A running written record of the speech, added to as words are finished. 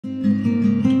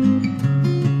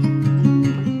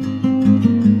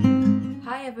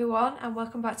everyone and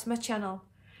welcome back to my channel.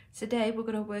 Today we're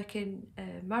going to work in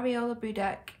Mariola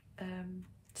budek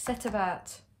set of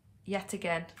art yet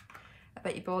again. I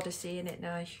bet you're bored of seeing it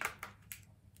now,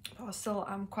 but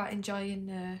I'm quite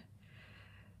enjoying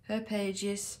her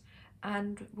pages,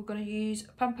 and we're going to use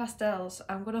Panpastles.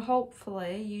 I'm going to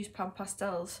hopefully use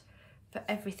Panpastles for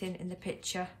everything in the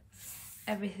picture,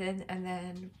 everything, and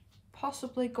then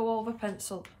possibly go over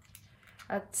pencil.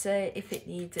 I'd say if it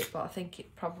needs it, but I think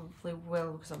it probably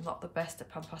will because I'm not the best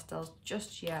at Panpastles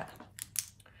just yet.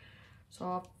 So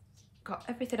I've got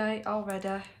everything out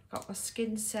already, got my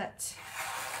skin set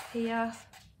here,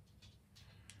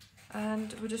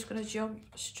 and we're just going to jump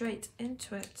straight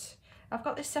into it. I've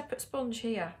got this separate sponge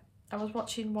here. I was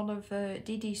watching one of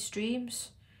Didi's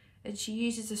streams and she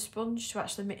uses a sponge to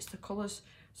actually mix the colours,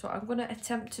 so I'm going to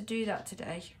attempt to do that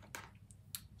today.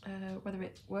 Whether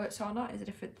it works or not is a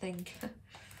different thing.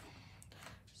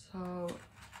 So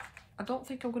I don't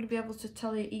think I'm going to be able to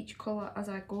tell you each colour as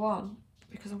I go on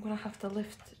because I'm going to have to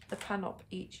lift the pan up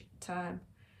each time.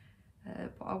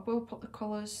 But I will put the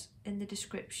colours in the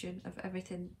description of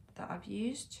everything that I've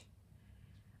used.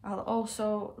 I'll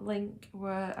also link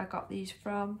where I got these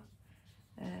from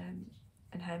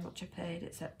and how much I paid,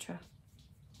 etc.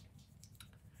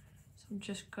 So I'm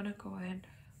just going to go in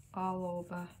all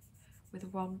over with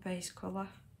one base colour.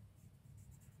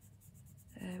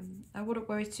 I wouldn't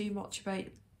worry too much about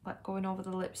like going over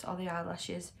the lips or the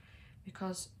eyelashes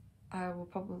because I will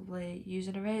probably use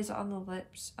an eraser on the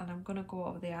lips, and I'm going to go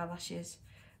over the eyelashes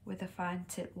with a fine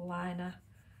tip liner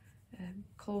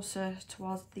closer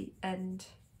towards the end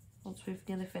once we've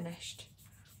nearly finished.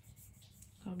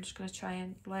 So I'm just going to try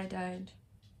and lay down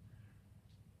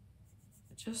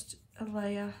just a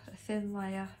layer, a thin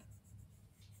layer,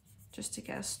 just to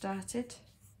get us started.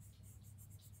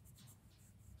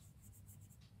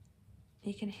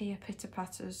 You can hear pitter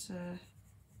patters,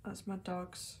 that's my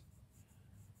dogs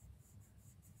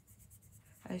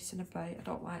out and about. I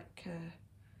don't like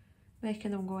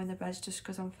making them go in the beds just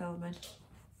because I'm filming.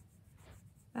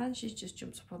 And she's just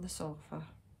jumped up on the sofa.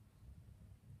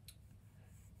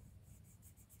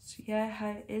 So yeah,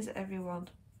 how is everyone?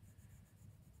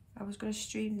 I was going to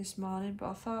stream this morning, but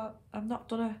I thought I've not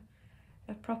done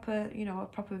a proper, a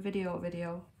proper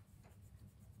video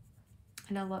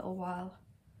in a little while.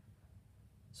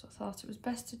 So I thought it was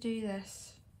best to do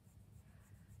this.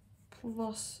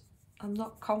 Plus, I'm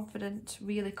not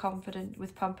really confident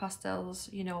with Panpastles,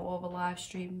 over live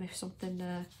stream. If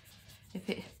something, if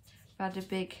I had a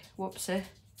big whoopsie,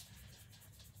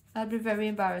 I'd be very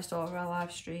embarrassed over a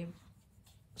live stream.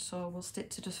 So we'll stick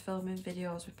to just filming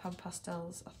videos with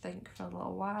Panpastles, I think, for a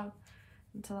little while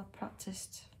until I've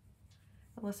practiced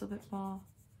a little bit more.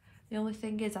 The only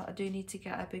thing is that I do need to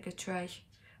get a bigger tray.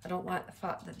 I don't like the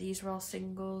fact that these are all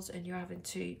singles and you're having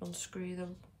to unscrew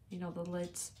them, the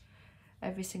lids,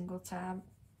 every single time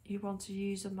you want to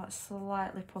use them. That's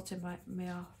slightly putting me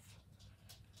off.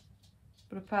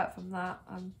 But apart from that,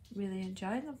 I'm really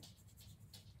enjoying them.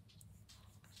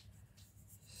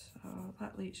 So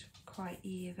that looks quite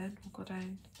even. We'll go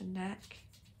down the neck.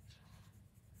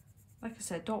 Like I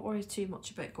said, don't worry too much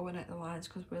about going out the lines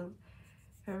because we'll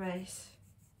erase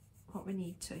what we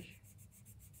need to.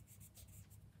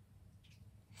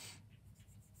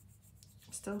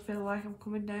 Still feel like I'm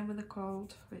coming down with a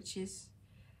cold, which is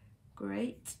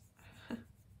great. I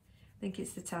think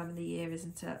it's the time of the year,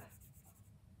 isn't it?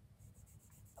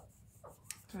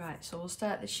 Right, so we'll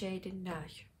start the shading now.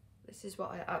 This is what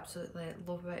I absolutely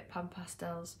love about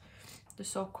Panpastles. They're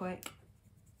so quick.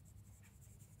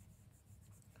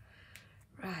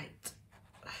 Right.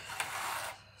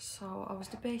 So I was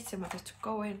debating whether to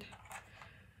go in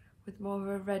with more of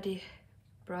a reddy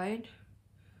brown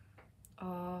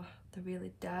or the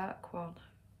really dark one.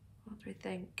 What do we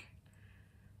think?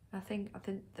 I think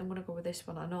I'm gonna go with this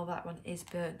one. I know that one is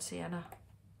burnt sienna,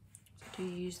 so I do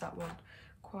use that one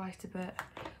quite a bit.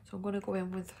 So I'm gonna go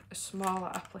in with a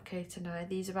smaller applicator now.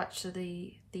 These are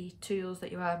actually the tools that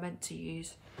you are meant to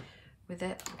use with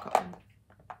it. I've got them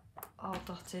all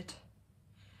dotted.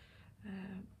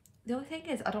 The only thing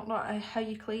is, I don't know how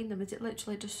you clean them. Is it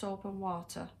literally just soap and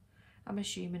water? I'm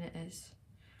assuming it is.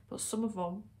 But some of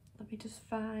them, let me just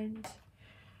find,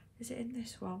 is it in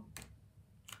this one?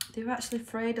 They've actually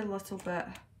frayed a little bit.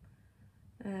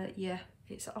 Yeah,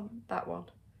 it's on that one.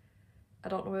 I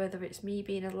don't know whether it's me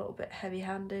being a little bit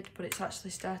heavy-handed, but it's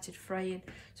actually started fraying.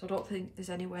 So I don't think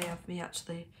there's any way of me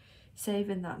actually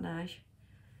saving that now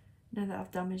that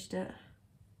I've damaged it.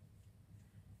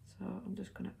 So I'm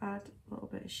just going to add a little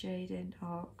bit of shading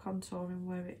or contouring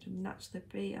where it would naturally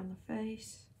be on the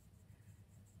face.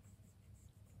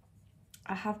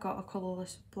 I have got a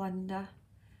colourless blender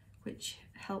which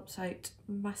helps out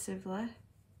massively.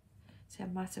 See, I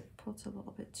might have put a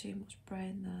little bit too much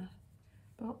brain there,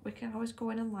 but we can always go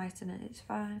in and lighten it, it's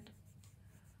fine.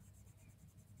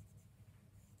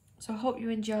 So I hope you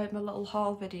enjoyed my little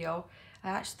haul video. I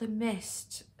actually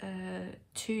missed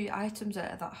 2 items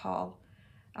out of that haul.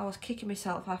 I was kicking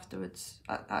myself afterwards.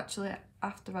 Actually,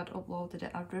 after I'd uploaded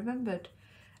it, I'd remembered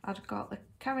I'd got the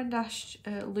Caran d'Ache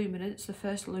luminance, the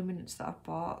first luminance that I've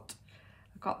bought.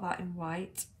 I got that in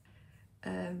white.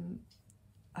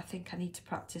 I think I need to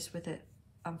practice with it.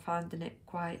 I'm finding it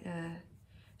quite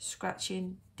scratchy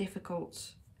and difficult,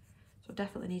 so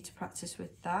definitely need to practice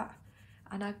with that.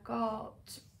 And I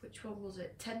got, which one was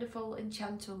it? Tenderful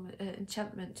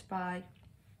Enchantment by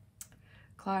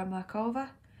Clara Markova.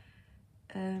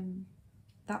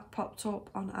 That popped up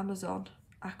on Amazon.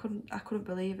 I couldn't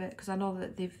believe it, because I know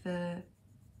that they've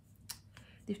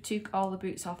took all the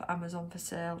boots off Amazon for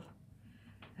sale.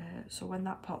 So when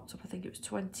that popped up, I think it was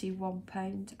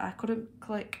 £21. I couldn't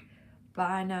click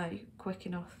buy now quick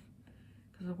enough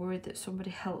because I worried that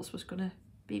somebody else was going to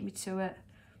beat me to it.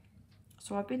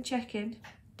 So I've been checking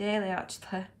daily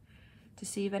actually to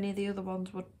see if any of the other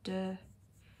ones would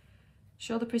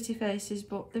show the pretty faces,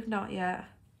 but they've not yet.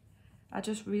 I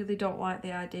just really don't like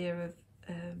the idea of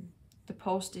the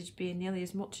postage being nearly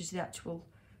as much as the actual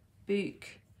book.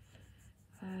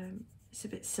 It's a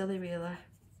bit silly really.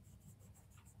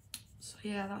 So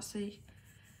yeah, that's the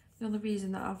only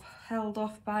reason that I've held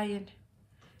off buying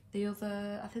the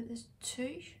other. I think there's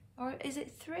 2 or is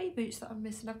it 3 boots that I'm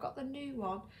missing. I've got the new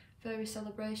one, Fairy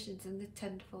Celebrations, and the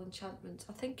Tenderful Enchantment.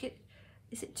 I think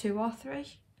is it 2 or 3?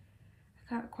 I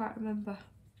can't quite remember.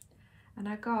 And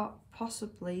I got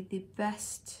possibly the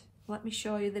best, let me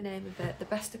show you the name of it, the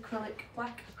best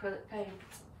black acrylic paint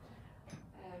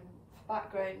for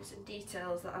backgrounds and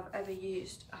details that I've ever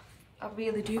used. I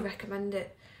really do recommend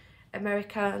it.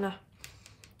 Americana.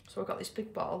 So I got this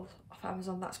big bottle off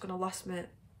Amazon that's going to last me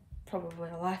probably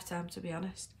a lifetime, to be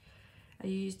honest. I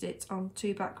used it on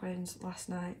 2 backgrounds last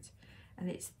night, and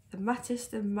it's the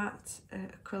mattest and matte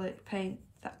acrylic paint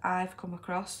that I've come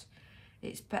across.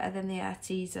 It's better than the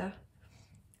Arteza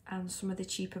and some of the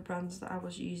cheaper brands that I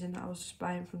was using, that I was just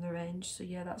buying from the range. So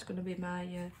yeah, that's going to be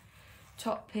my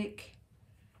top pick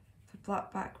for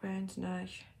black backgrounds now.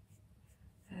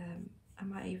 I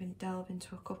might even delve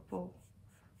into a couple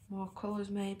more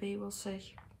colours maybe, we'll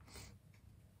see.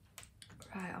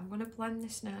 Right, I'm going to blend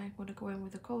this now. I'm going to go in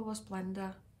with a colourless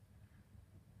blender.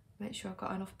 Make sure I've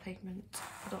got enough pigment.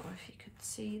 I don't know if you could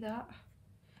see that.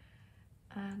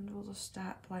 And we'll just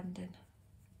start blending.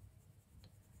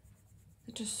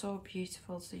 They're just so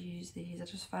beautiful to use these. I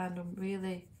just find them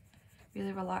really,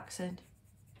 really relaxing.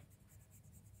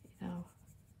 You know.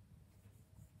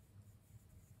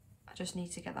 I just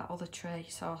need to get that other tray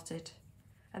sorted,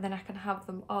 and then I can have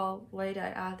them all laid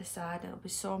out either side, and it'll be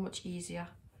so much easier.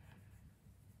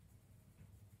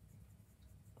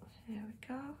 Here we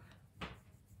go.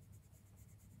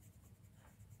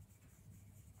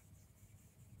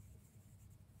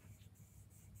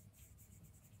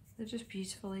 They're just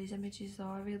beautiful, these images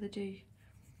though. I really do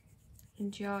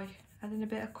enjoy adding a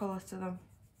bit of colour to them.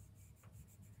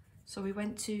 So we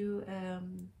went to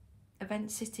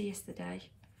Event City yesterday.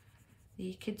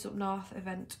 The Kids Up North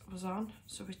event was on,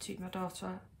 so we took my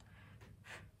daughter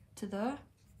to there.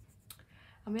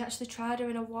 And we actually tried her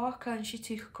in a walker, and she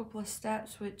took a couple of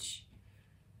steps, which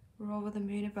we're over the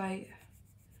moon about.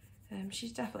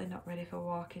 She's definitely not ready for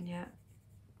walking yet.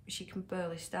 She can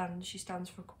barely stand. She stands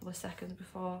for a couple of seconds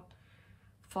before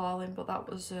falling, but that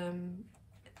was a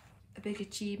big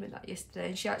achievement that yesterday.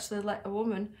 And she actually let a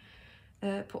woman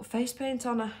put face paint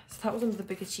on her, so that was another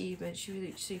big achievement. She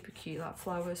was super cute, like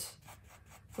flowers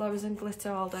and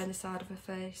glitter all down the side of her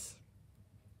face.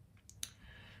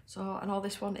 So, and all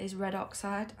this one is red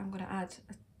oxide. I'm going to add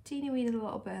a teeny weeny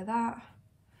little bit of that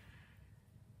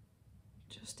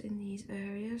just in these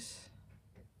areas,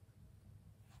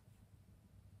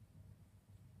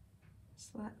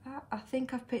 just like that. I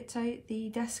think I've picked out the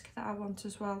desk that I want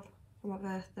as well for my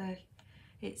birthday.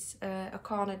 It's a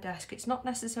corner desk. It's not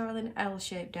necessarily an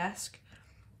L-shaped desk.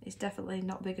 It's definitely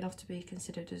not big enough to be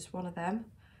considered as one of them.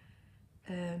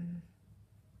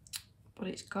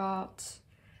 But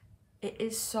it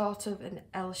is sort of an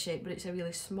L shape, but it's a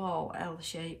really small L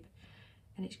shape,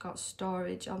 and it's got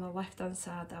storage on the left hand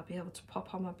side that I'll be able to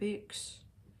pop on my books.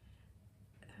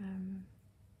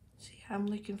 So yeah, I'm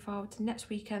looking forward to next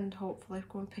weekend, hopefully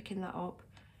going picking that up,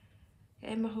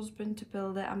 getting my husband to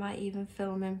build it. I might even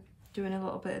film him doing a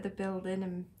little bit of the building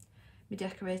and me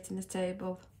decorating the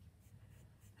table.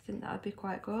 I think that would be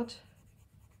quite good.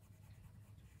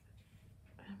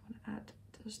 I'm going to add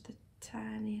just the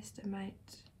tiniest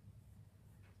amount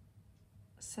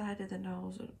side of the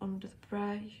nose and under the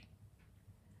brow,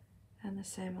 and the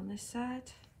same on this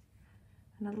side,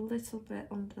 and a little bit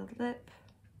under the lip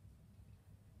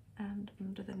and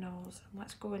under the nose. And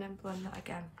let's go in and blend that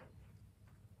again.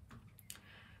 So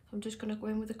I'm just going to go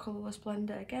in with the colourless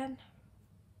blender again.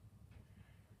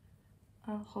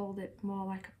 I'll hold it more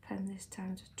like a pen this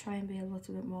time to try and be a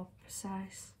little bit more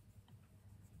precise.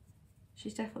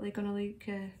 She's definitely going to look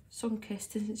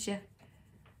sun-kissed, isn't she?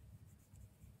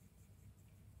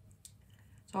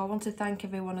 So I want to thank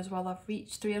everyone as well. I've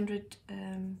reached 300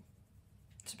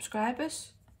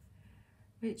 subscribers,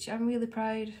 which I'm really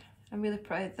proud. I'm really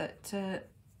proud that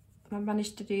I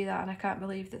managed to do that, and I can't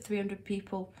believe that 300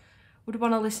 people would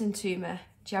want to listen to me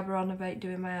jabber on about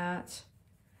doing my art.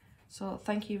 So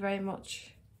thank you very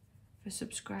much for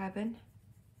subscribing.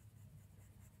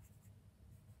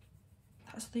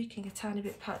 That's looking a tiny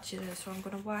bit patchy there, so I'm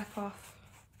going to wipe off,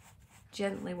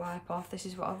 gently wipe off. This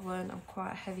is what I've learned, I'm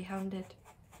quite heavy-handed.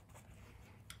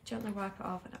 Gently wipe it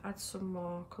off and add some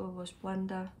more colourless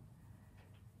blender.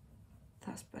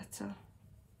 That's better.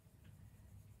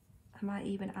 I might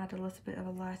even add a little bit of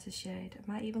a lighter shade.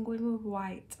 I might even go in with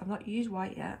white. I've not used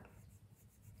white yet.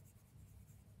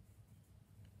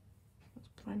 Let's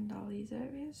blend all these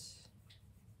areas.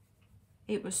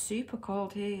 It was super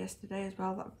cold here yesterday as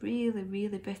well. That really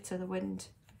bitter, the wind.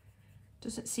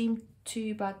 Doesn't seem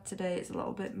too bad today, it's a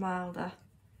little bit milder.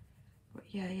 But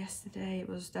yeah, yesterday it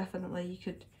was definitely,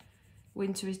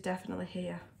 winter is definitely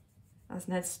here. As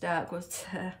Ned Stark was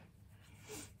there.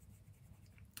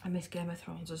 I miss Game of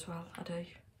Thrones as well, I do.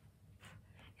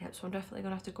 Yep, so I'm definitely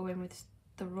going to have to go in with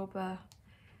the rubber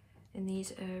in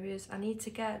these areas. I need to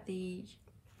get the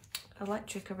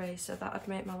electric eraser. That would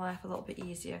make my life a little bit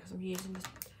easier because I'm using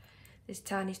this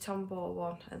tiny Tombow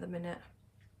one at the minute.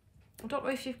 I don't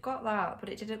know if you've got that, but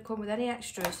it didn't come with any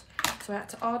extras, so I had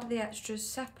to order the extras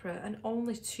separate, and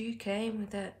only 2 came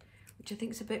with it, which I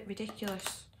think is a bit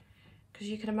ridiculous because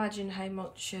you can imagine how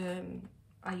much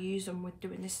I use them with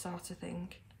doing this sort of thing.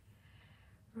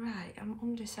 Right, I'm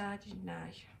undecided now.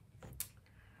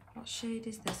 What shade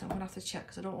is this? I'm going to have to check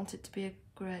because I don't want it to be a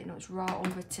grey. No, it's raw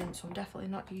umber tint, so I'm definitely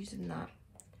not using that.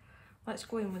 Let's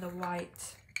go in with a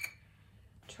white.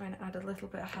 Try and add a little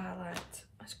bit of highlight.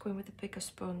 Let's go in with a bigger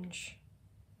sponge.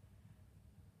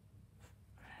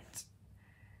 Right.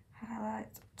 Highlight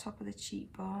top of the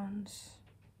cheekbones.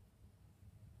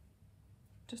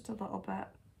 Just a little bit.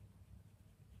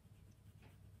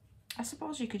 I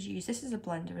suppose you could use this as a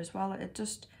blender as well. It'd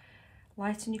just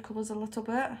lighten your colours a little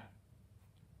bit.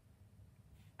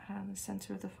 And the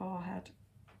centre of the forehead.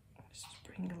 Let's just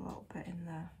bring a little bit in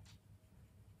there.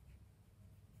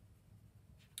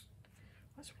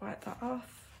 Let's wipe that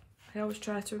off. I always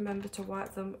try to remember to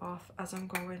wipe them off as I'm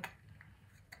going,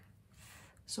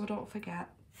 so I don't forget.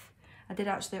 I did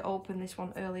actually open this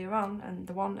one earlier on, and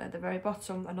the one at the very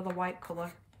bottom, another white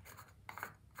colour,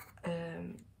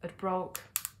 had broke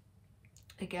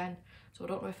again. So I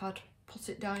don't know if I'd put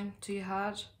it down too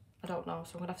hard. I don't know,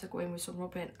 so I'm going to have to go in with some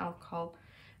rubbing alcohol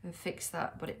and fix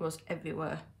that. But it was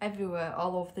everywhere,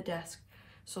 all over the desk.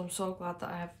 So I'm so glad that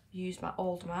I have used my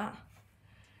old mat.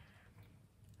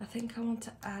 I think I want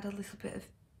to add a little bit of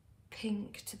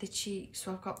pink to the cheeks.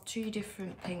 So I've got 2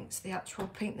 different pinks. The actual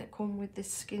pink that come with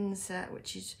this skin set,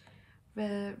 which is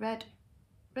red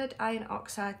iron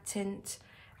oxide tint,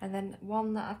 and then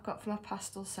one that I've got for my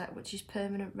pastel set, which is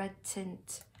permanent red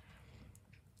tint.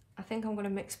 I think I'm going to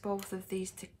mix both of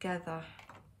these together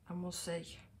and we'll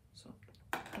see. So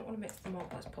I don't want to mix them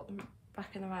up, let's put them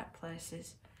back in the right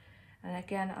places. And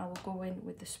again, I will go in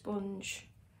with the sponge.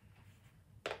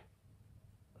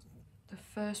 The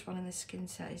first one in the skin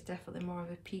set is definitely more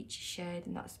of a peachy shade,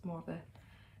 and that's more of a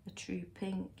true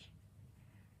pink.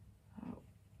 So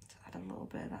to add a little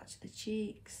bit of that to the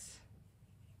cheeks.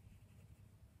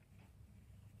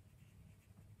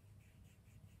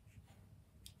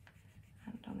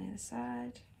 And on the other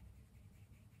side.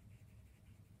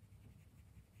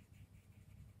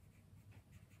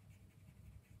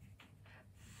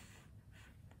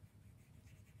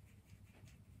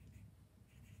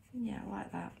 Yeah, I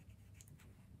like that.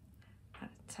 Add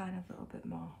a tiny little bit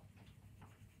more.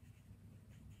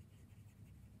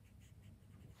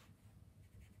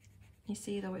 You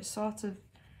see though, it's sort of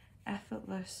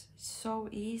effortless. It's so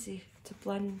easy to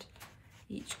blend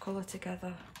each colour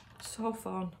together. So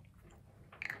fun.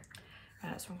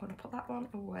 Right, so I'm going to put that one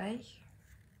away.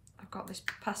 I've got this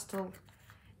pastel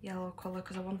yellow colour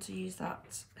because I want to use that.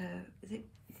 Is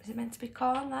it meant to be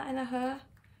corn, that in her hair?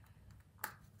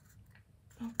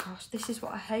 Oh gosh, this is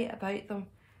what I hate about them.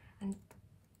 And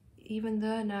even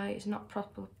there now, it's not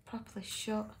properly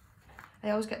shut. I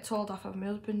always get told off of my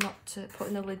husband not to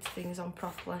putting the lid things on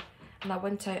properly, and I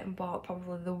went out and bought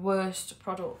probably the worst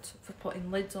product for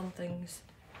putting lids on things.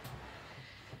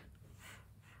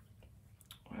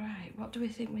 Right, what do we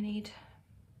think we need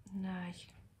now?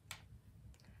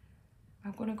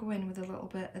 I'm going to go in with a little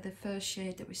bit of the first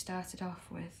shade that we started off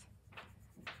with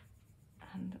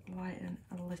and lighten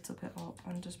a little bit up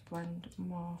and just blend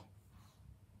more.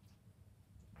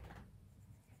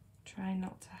 Try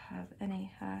not to have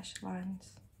any harsh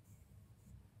lines.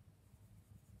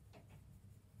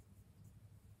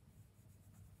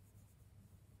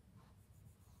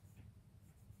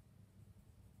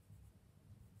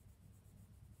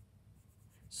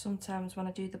 Sometimes when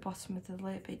I do the bottom of the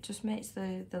lip, it just makes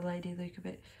the lady look a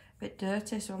bit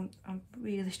dirty, so I'm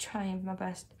really trying my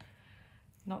best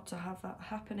not to have that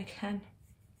happen again.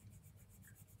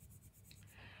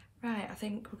 Right, I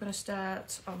think we're going to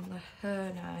start on the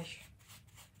hair now.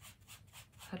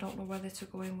 I don't know whether to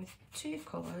go in with two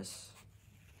colours.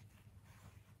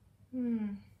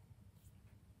 I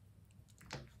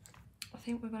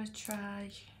think we're going to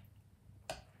try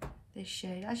this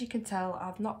shade. As you can tell,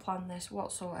 I've not planned this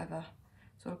whatsoever.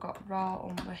 So I've got raw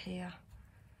umber here.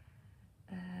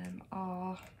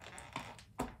 Or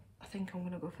I think I'm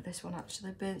going to go for this one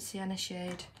actually, burnt sienna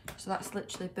shade. So that's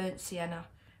literally burnt sienna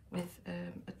with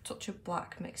a touch of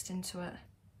black mixed into it.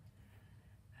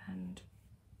 And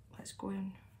let's go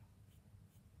in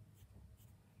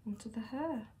onto the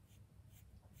hair.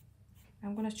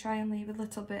 I'm going to try and leave a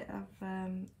little bit of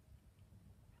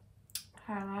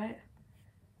highlight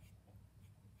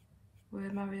where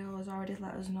Mariola's already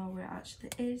let us know where it actually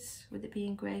is. With it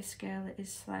being grayscale, it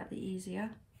is slightly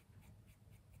easier.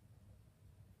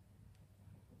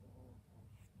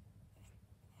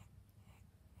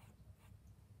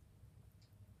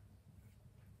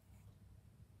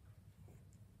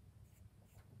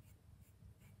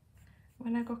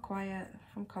 When I go quiet,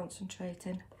 I'm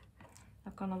concentrating.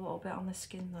 I've gone a little bit on the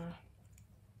skin there.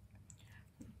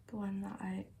 Blend that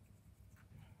out.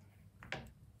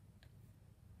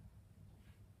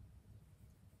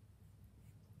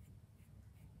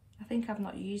 I think I've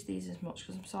not used these as much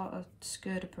because I'm sort of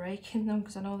scared of breaking them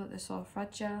because I know that they're so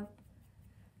fragile.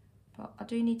 But I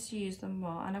do need to use them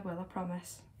more, and I will, I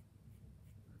promise.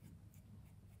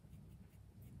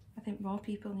 I think more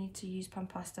people need to use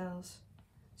Panpastles.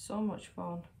 So much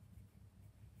fun.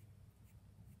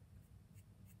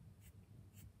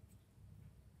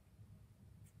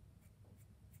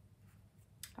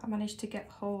 I managed to get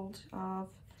hold of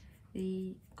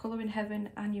the Colour in Heaven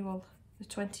annual, the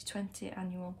 2020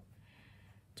 annual.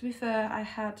 To be fair, I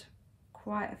had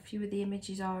quite a few of the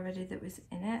images already that was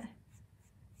in it,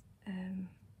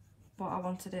 but I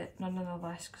wanted it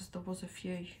nonetheless because there was a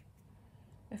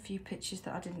few pictures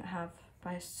that I didn't have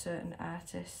by a certain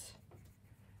artist.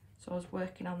 So I was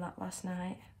working on that last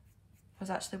night. I was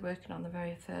actually working on the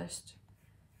very first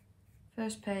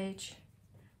page,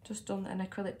 just done an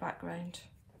acrylic background.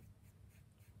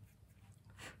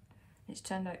 It's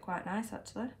turned out quite nice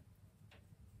actually.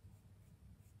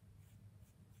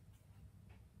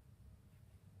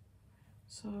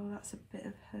 So that's a bit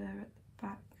of hair at the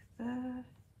back there.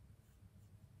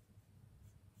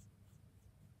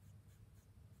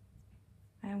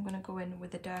 I am going to go in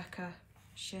with a darker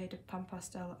shade of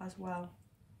Panpastel as well.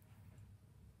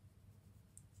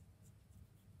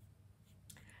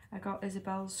 I got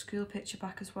Isabel's school picture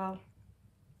back as well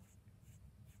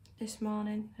this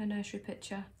morning, her nursery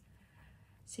picture.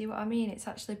 See what I mean? It's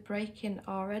actually breaking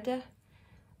already.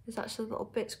 There's actually little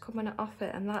bits coming off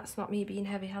it, and that's not me being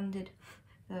heavy-handed.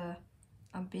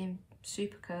 I'm being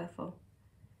super careful.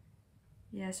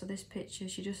 Yeah, so this picture,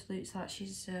 she just looks like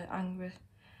she's angry,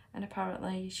 and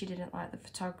apparently she didn't like the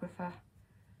photographer.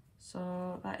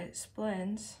 So that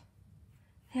explains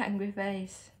the angry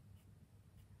face.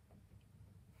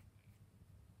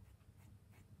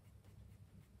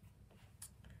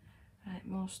 Right,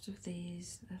 most of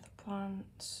these are the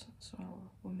plants, so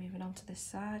we're moving on to this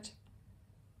side.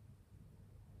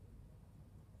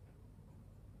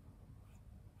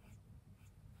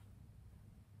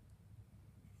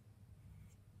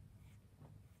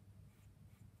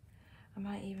 I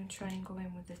might even try and go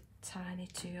in with a tiny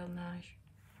tool now,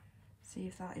 see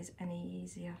if that is any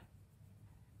easier.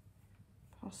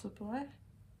 Possibly.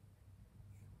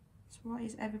 So what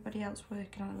is everybody else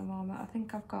working on at the moment? I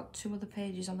think I've got 2 other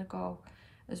pages on the go,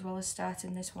 as well as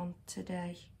starting this one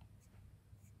today.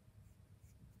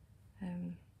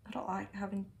 I don't like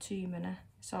having too many, it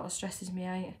sort of stresses me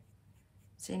out,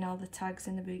 seeing all the tags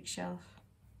in the bookshelf.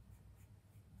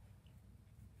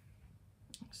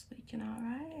 It's leaking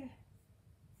alright.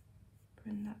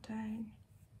 Bring that down.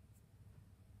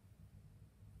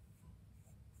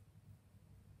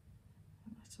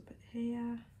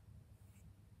 here.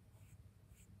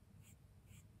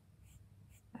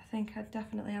 I think I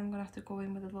definitely am going to have to go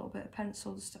in with a little bit of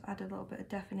pencil just to add a little bit of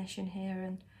definition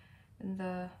here and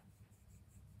there.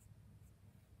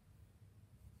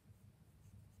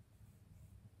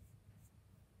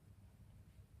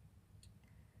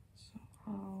 So,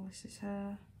 oh, this is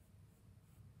her.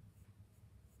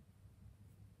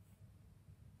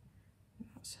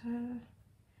 That's her.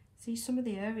 See, some of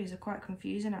the areas are quite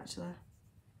confusing actually.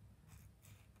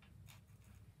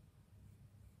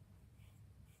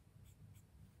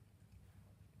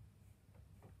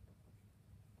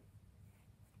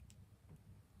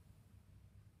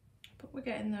 But we're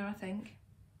getting there, I think.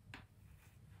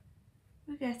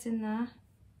 We're getting there.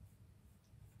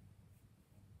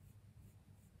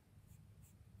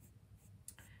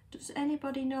 Does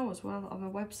anybody know as well of a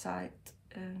website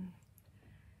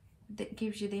that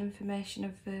gives you the information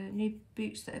of new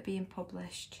books that are being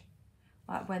published,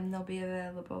 like when they'll be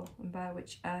available and by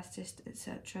which artist,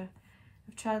 etc.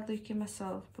 I've tried looking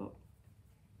myself, but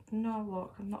no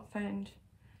luck. I've not found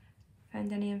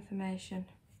any information.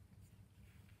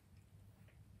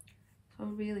 So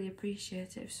I'd really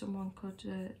appreciate it if someone could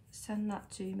send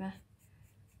that to me.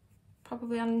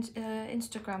 Probably on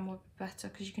Instagram would be better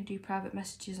because you can do private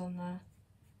messages on there.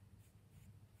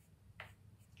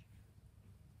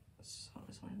 So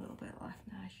there's only a little bit left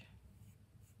now.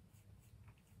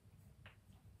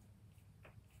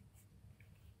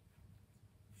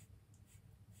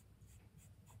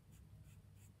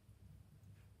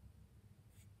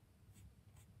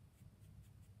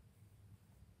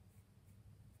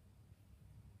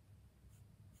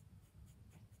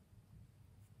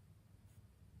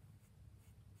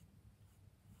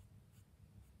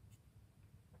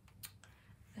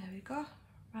 There we go.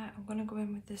 Right, I'm going to go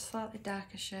in with this slightly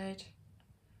darker shade.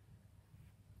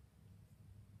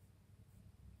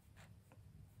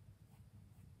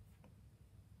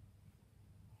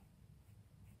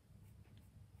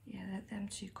 Yeah, them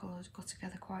two colours go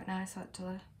together quite nice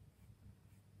actually.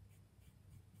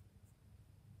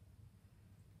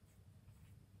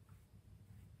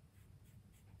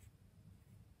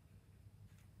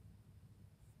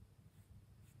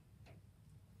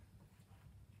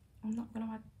 I'm not going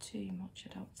to add too much,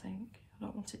 I don't think. I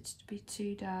don't want it to be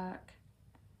too dark.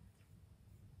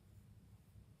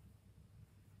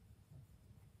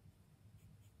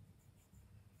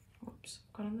 Oops,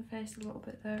 I've gone on the face a little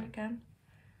bit there again.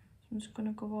 So I'm just going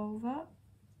to go over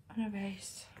and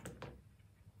erase.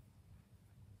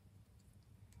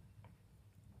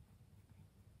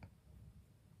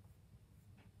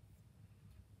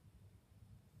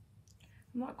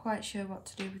 I'm not quite sure what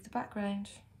to do with the background.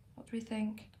 What do we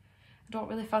think? I don't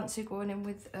really fancy going in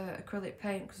with acrylic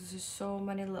paint because there's so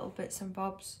many little bits and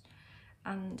bobs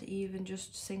and even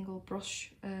just single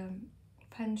brush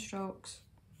pen strokes,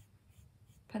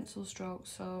 pencil strokes.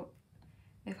 So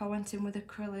if I went in with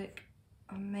acrylic,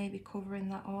 I'm maybe covering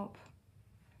that up.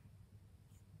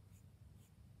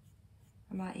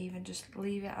 I might even just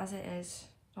leave it as it is.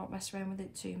 Don't mess around with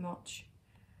it too much.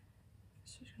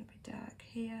 So it's going to be dark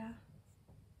here,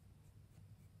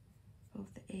 above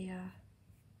the ear,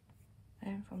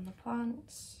 then from the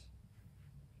plants,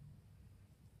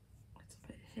 a little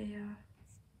bit here.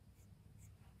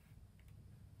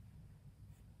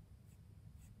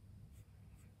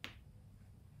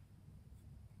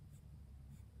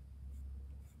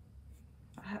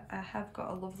 I have got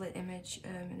a lovely image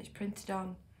and it's printed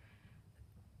on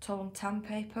toned tan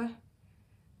paper,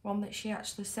 one that she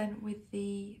actually sent with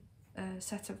the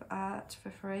set of art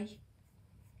for free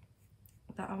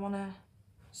that I want to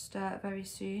start very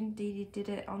soon. Dee Dee did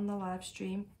it on the live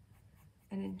stream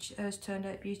and hers turned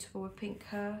out beautiful with pink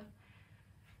hair,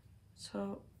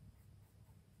 so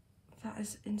that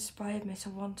has inspired me to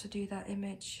want to do that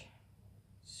image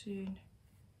soon.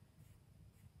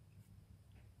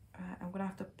 Right, I'm gonna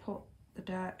have to put the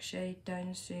dark shade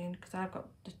down soon because I've got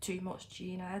the too much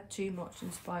gene. I had too much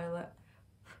and spoil it.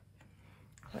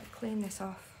 Let's clean this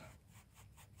off.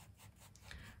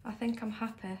 I think I'm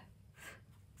happy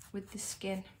with the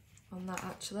skin on that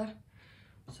actually.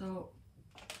 So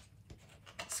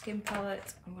skin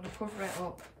palette, I'm going to cover it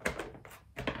up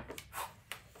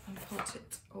and put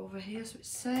it over here so it's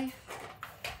safe.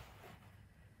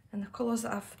 And the colours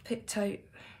that I've picked out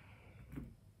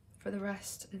for the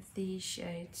rest of these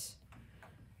shades.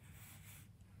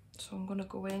 So I'm going to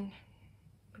go in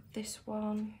with this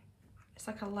one. It's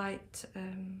like a light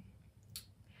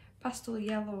pastel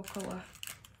yellow colour.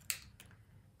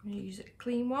 I'm going to use a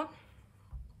clean one.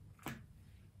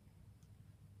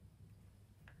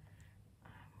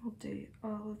 We'll do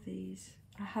all of these.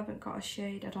 I haven't got a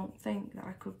shade, I don't think, that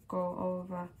I could go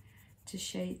over to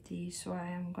shade these, so I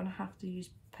am going to have to use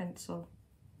pencil.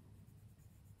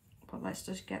 But let's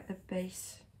just get the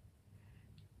base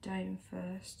down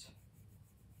first.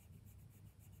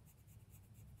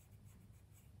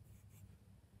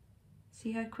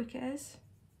 See how quick it is?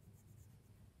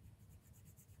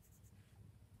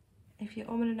 If you're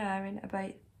umming and ahhing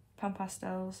about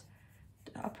Panpastles,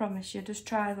 I promise you, just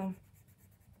try them.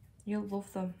 You'll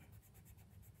love them.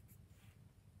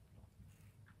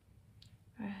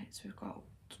 Right, so we've got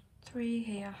 3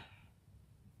 here.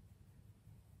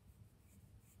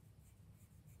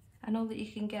 I know that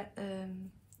you can get,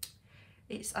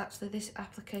 it's actually this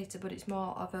applicator, but it's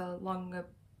more of a longer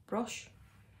brush.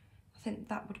 I think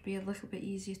that would be a little bit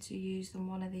easier to use than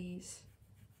one of these.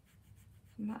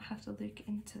 I might have to look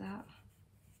into that.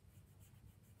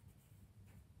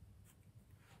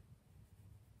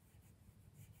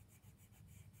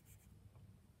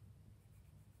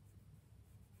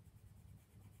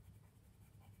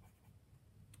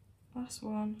 Last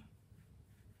one.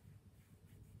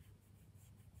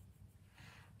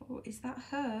 Oh, is that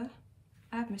her?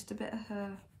 I've missed a bit of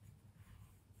her.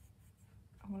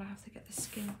 I'm gonna have to get the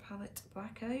skin palette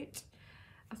back out.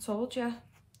 I told you,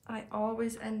 I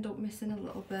always end up missing a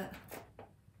little bit.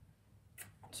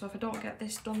 So if I don't get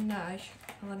this done now,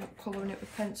 I'll end up colouring it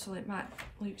with pencil. It might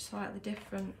look slightly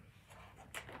different.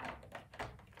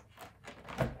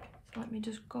 So let me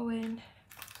just go in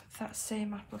with that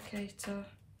same applicator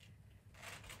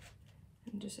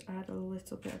and just add a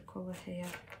little bit of colour here.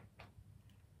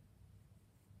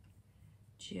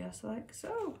 Just like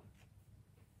so.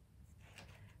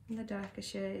 And the darker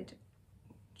shade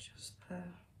just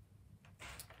there.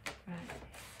 Right,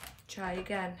 try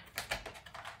again.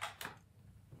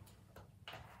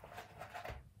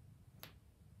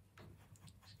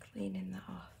 Just cleaning that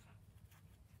off.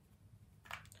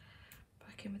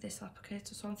 Back in with this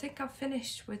applicator. So I think I've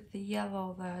finished with the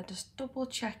yellow there, just double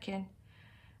checking.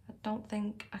 I don't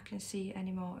think I can see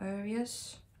any more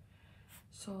areas.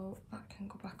 So that can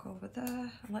go back over there,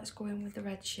 and let's go in with the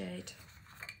red shade.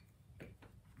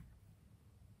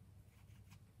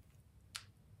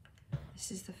 This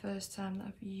is the first time that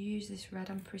I've used this red,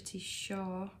 I'm pretty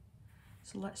sure.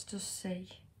 So let's just see.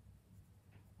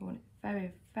 I want it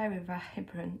very, very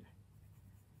vibrant.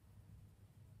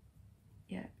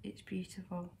 Yeah, it's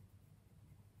beautiful.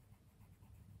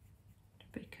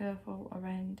 Be careful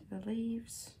around the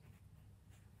leaves.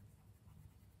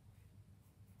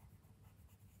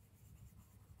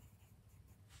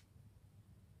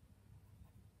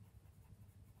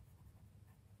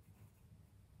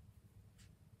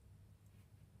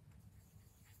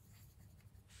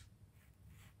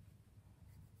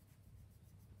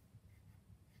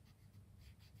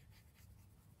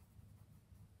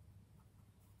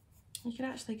 You can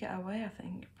actually get away, I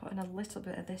think, putting a little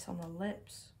bit of this on the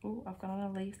lips. Oh, I've gone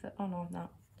on a leaf that, oh no, I'm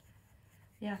not.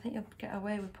 Yeah, I think you'll get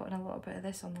away with putting a little bit of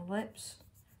this on the lips.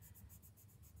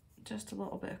 Just a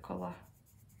little bit of colour.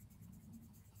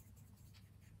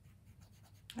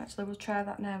 Actually, we'll try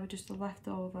that now with just the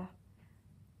leftover.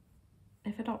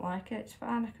 If I don't like it, it's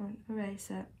fine, I can erase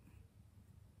it.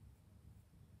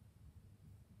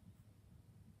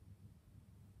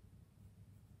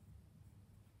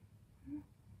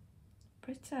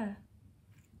 Pretty.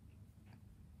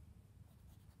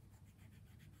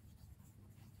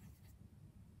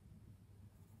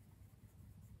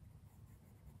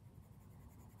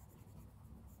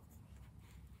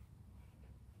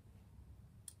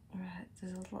 Right,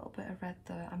 there's a little bit of red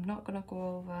there. I'm not going to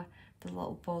go over the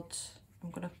little buds.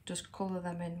 I'm going to just colour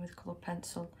them in with coloured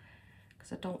pencil,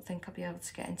 because I don't think I'll be able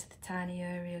to get into the tiny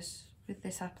areas with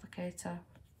this applicator.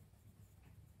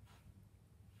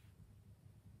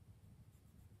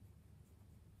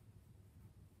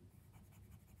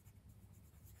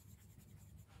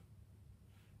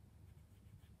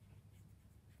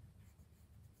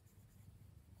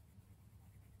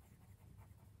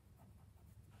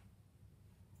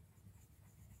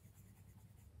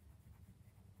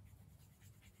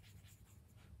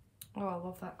 Oh, I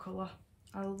love that colour.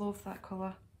 I love that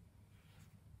colour.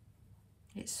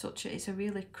 It's it's a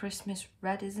really Christmas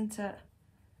red, isn't it?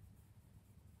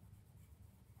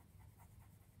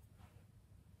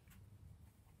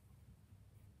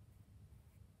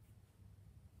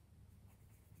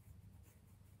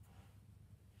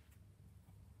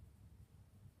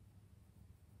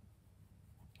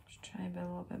 Just try and be a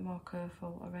little bit more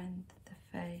careful around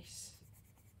the face.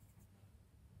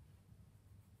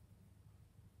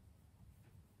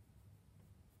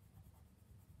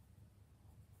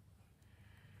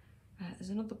 Right,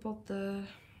 there's another bud there.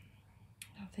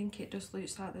 I think it just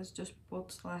looks like there's just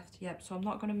buds left. Yep, so I'm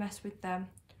not going to mess with them.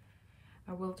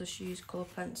 I will just use colour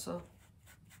pencil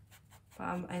but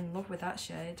I'm in love with that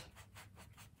shade.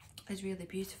 It's really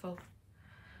beautiful.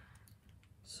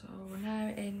 So we're now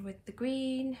in with the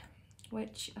green,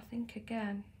 which I think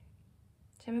again,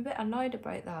 I'm a bit annoyed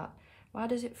about that. Why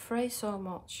does it fray so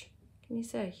much? Can you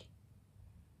see?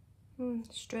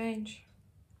 Strange.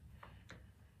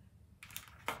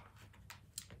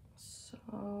 So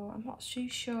I'm not too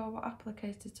sure what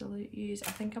applicator to use.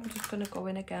 I think I'm just going to go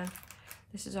in again.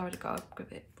 This has already got a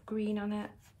bit of green on it.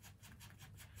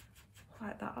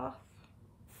 Wipe that off.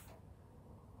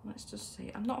 Let's just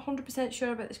see. I'm not 100%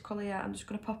 sure about this colour yet. I'm just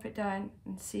going to pop it down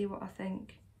and see what I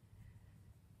think.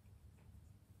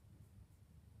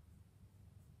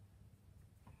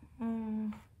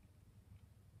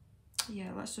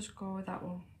 Yeah, let's just go with that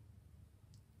one.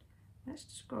 Let's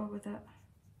just go with it.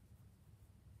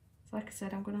 So like I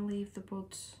said, I'm going to leave the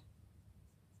buds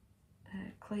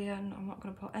clear, and I'm not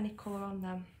going to put any colour on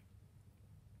them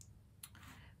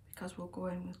because we'll go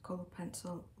in with colour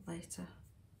pencil later.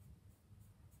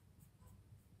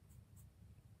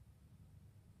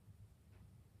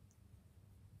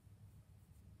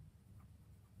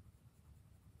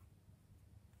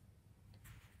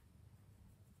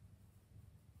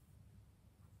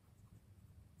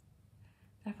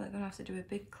 Definitely going to have to do a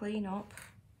big clean up.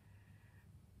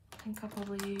 I think I'll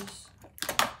probably use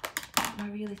my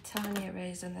really tiny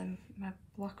eraser and then my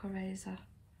black eraser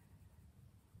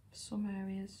for some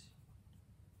areas.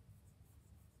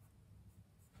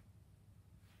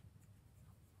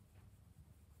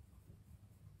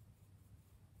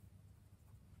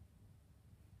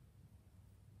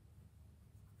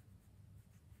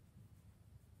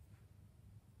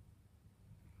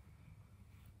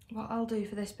 What I'll do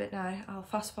for this bit now, I'll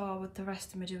fast forward the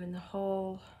rest of me doing the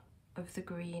whole of the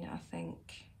green, I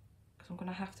think, because I'm going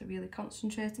to have to really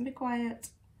concentrate and be quiet.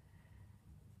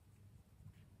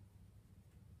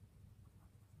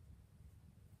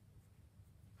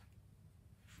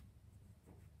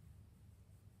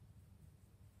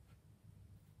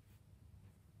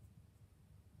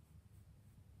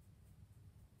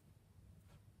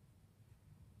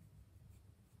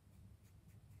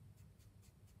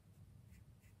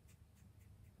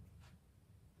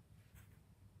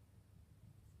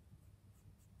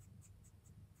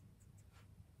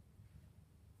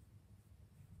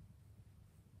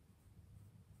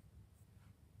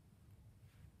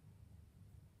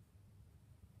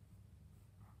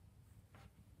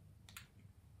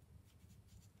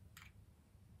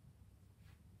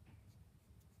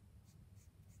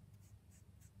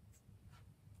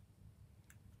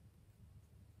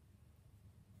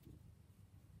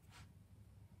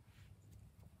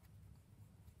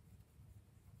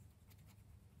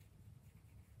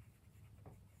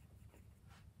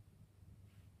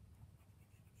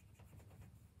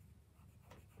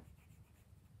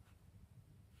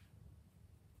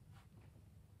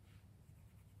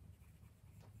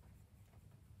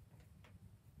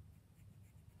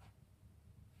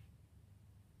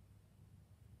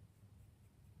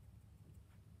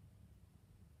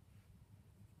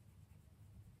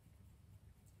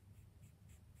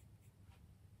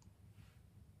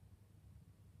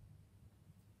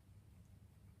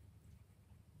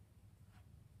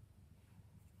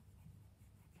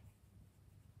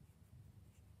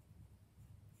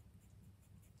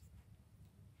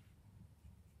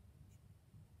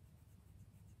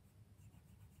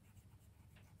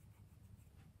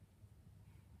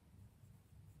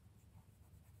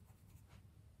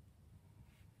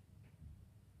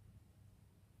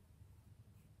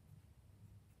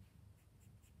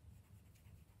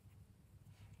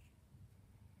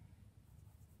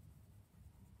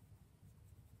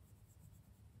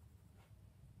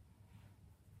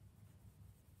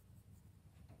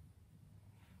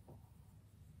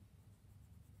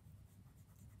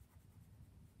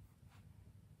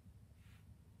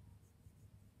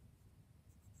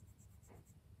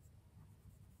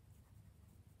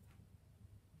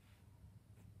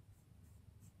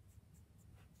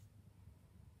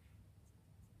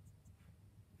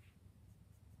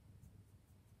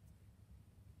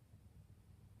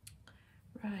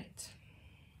 Right,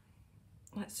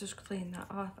 let's just clean that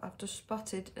off. I've just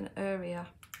spotted an area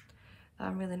that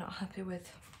I'm really not happy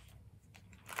with.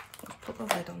 Let's put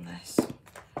the lid on this.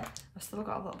 I've still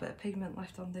got a little bit of pigment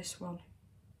left on this one,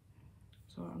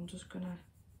 so I'm just gonna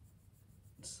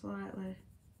slightly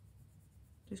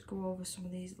just go over some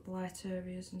of these light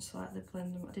areas and slightly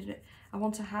blend them. I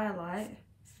want to highlight,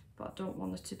 but I don't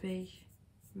want it to be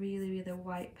really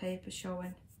white paper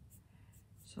showing.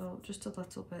 So just a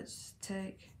little bit, just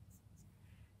take,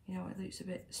 you know, it looks a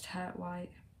bit tart white.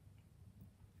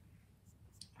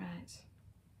 Right,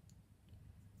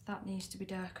 that needs to be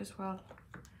dark as well.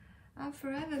 I'm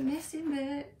forever missing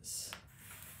bits.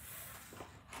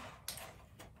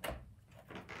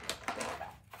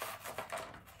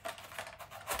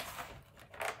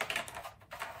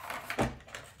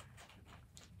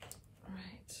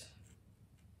 Right.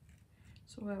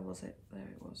 So where was it? There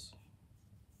it was.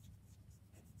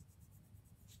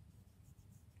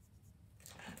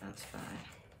 That's fine.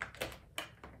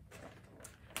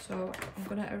 So I'm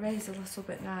going to erase a little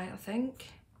bit now, I think.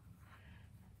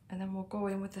 And then we'll go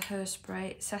in with the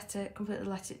hairspray, set it, completely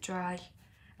let it dry,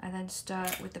 and then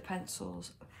start with the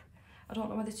pencils. I don't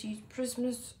know whether to use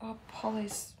Prismas or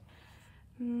Polys.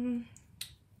 I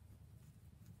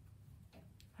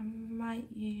might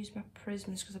use my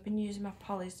Prismas because I've been using my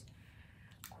Polys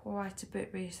quite a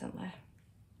bit recently.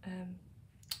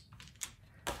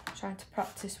 Trying to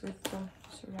practice with them.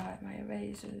 So right, my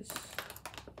erasers.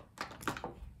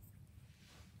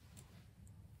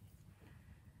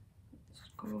 Let's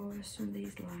go over some of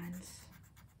these lines.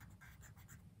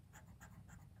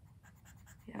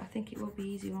 Yeah, I think it will be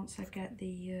easy once I get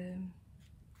the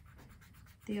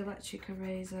electric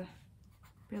eraser.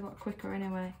 Be a lot quicker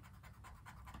anyway.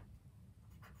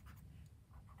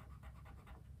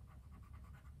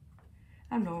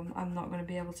 I know I'm not going to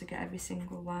be able to get every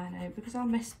single line out because I'll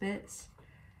miss bits,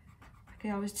 like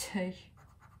I always do.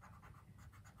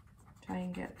 Try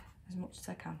and get as much as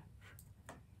I can.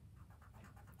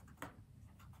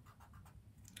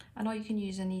 I know you can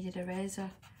use a kneaded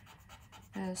eraser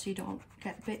so you don't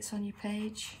get bits on your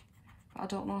page, but I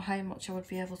don't know how much I would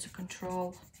be able to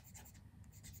control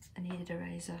a kneaded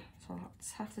eraser, so I'll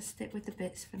just have to stick with the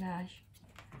bits for now.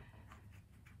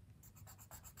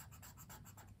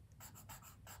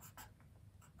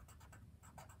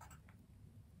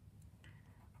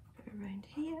 Around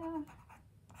here.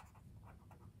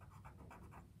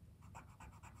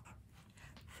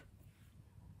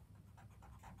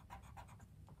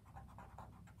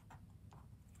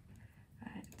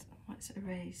 Right, let's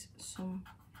erase some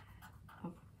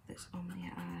of this on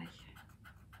the eye.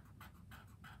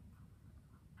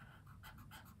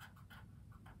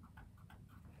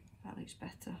 That looks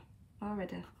better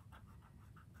already.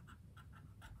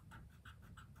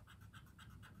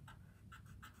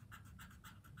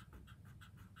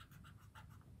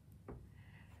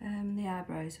 The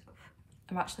eyebrows,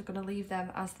 I'm actually going to leave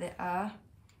them as they are.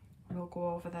 We'll go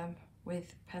over them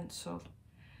with pencil.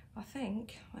 I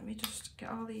think, let me just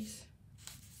get all these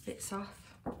bits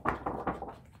off.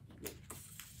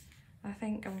 I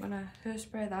think I'm going to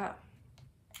hairspray that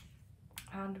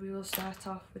and we will start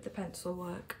off with the pencil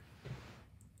work.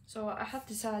 So I have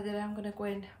decided I'm going to go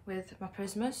in with my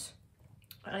Prismas.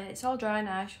 It's all dry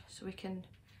now, so we can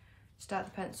start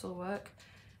the pencil work.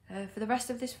 For the rest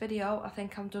of this video, I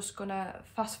think I'm just gonna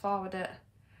fast forward it.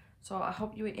 So I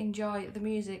hope you enjoy the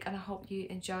music and I hope you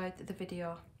enjoyed the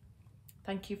video.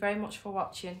 Thank you very much for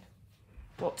watching,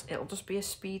 but it'll just be a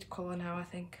speed colour now, I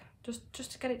think,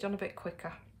 just to get it done a bit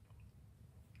quicker.